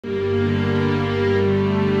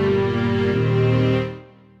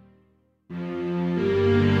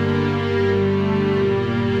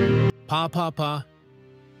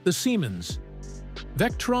The Siemens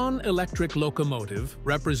Vectron electric locomotive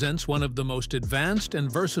represents one of the most advanced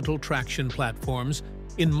and versatile traction platforms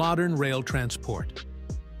in modern rail transport.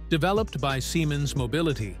 Developed by Siemens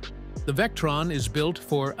Mobility, the Vectron is built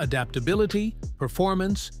for adaptability,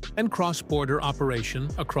 performance, and cross-border operation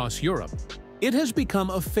across Europe. It has become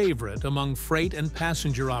a favorite among freight and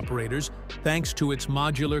passenger operators thanks to its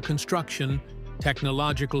modular construction,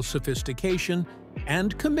 technological sophistication,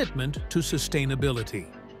 and commitment to sustainability.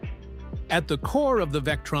 At the core of the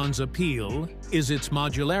Vectron's appeal is its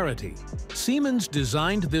modularity. Siemens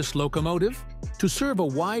designed this locomotive to serve a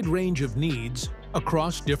wide range of needs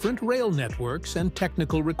across different rail networks and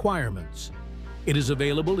technical requirements. It is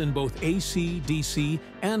available in both AC, DC,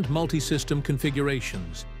 and multisystem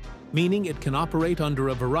configurations, meaning it can operate under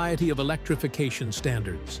a variety of electrification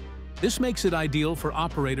standards. This makes it ideal for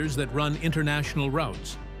operators that run international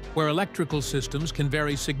routes, where electrical systems can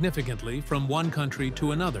vary significantly from one country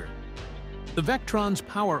to another. The Vectron's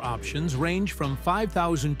power options range from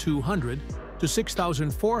 5,200 to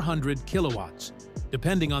 6,400 kilowatts,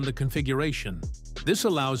 depending on the configuration. This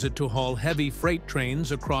allows it to haul heavy freight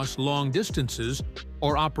trains across long distances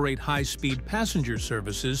or operate high-speed passenger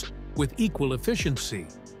services with equal efficiency.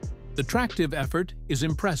 The tractive effort is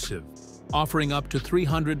impressive, offering up to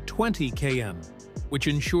 320 km, which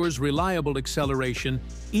ensures reliable acceleration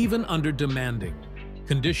even under demanding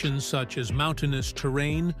conditions such as mountainous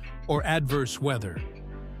terrain or adverse weather.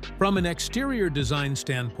 From an exterior design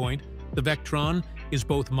standpoint, the Vectron is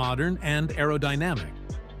both modern and aerodynamic.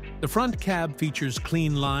 The front cab features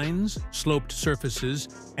clean lines, sloped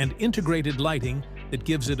surfaces, and integrated lighting that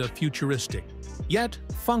gives it a futuristic, yet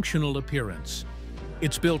functional appearance.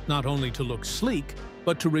 It's built not only to look sleek,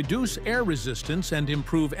 but to reduce air resistance and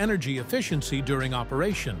improve energy efficiency during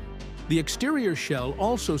operation. The exterior shell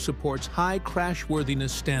also supports high crashworthiness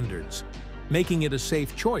standards, making it a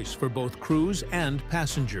safe choice for both crews and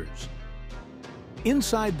passengers.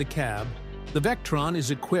 Inside the cab, the Vectron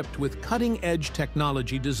is equipped with cutting-edge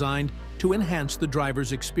technology designed to enhance the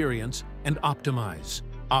driver's experience and optimize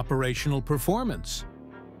operational performance.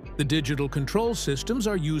 The digital control systems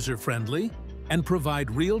are user-friendly and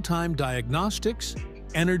provide real-time diagnostics,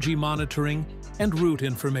 energy monitoring, and route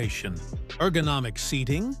information. Ergonomic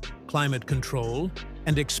seating, climate control,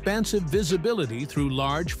 and expansive visibility through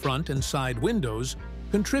large front and side windows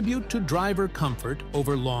contribute to driver comfort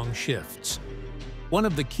over long shifts. One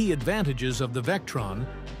of the key advantages of the Vectron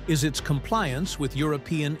is its compliance with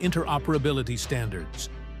European interoperability standards.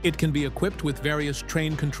 It can be equipped with various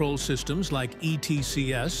train control systems like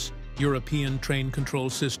ETCS, European Train Control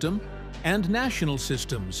System, and national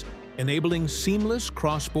systems, enabling seamless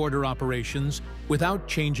cross-border operations without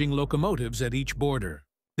changing locomotives at each border.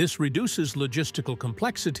 This reduces logistical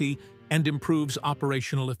complexity and improves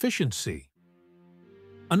operational efficiency.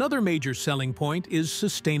 Another major selling point is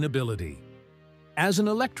sustainability. As an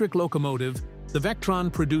electric locomotive, the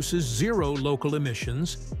Vectron produces zero local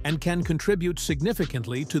emissions and can contribute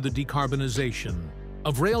significantly to the decarbonization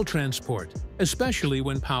of rail transport, especially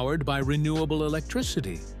when powered by renewable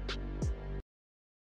electricity.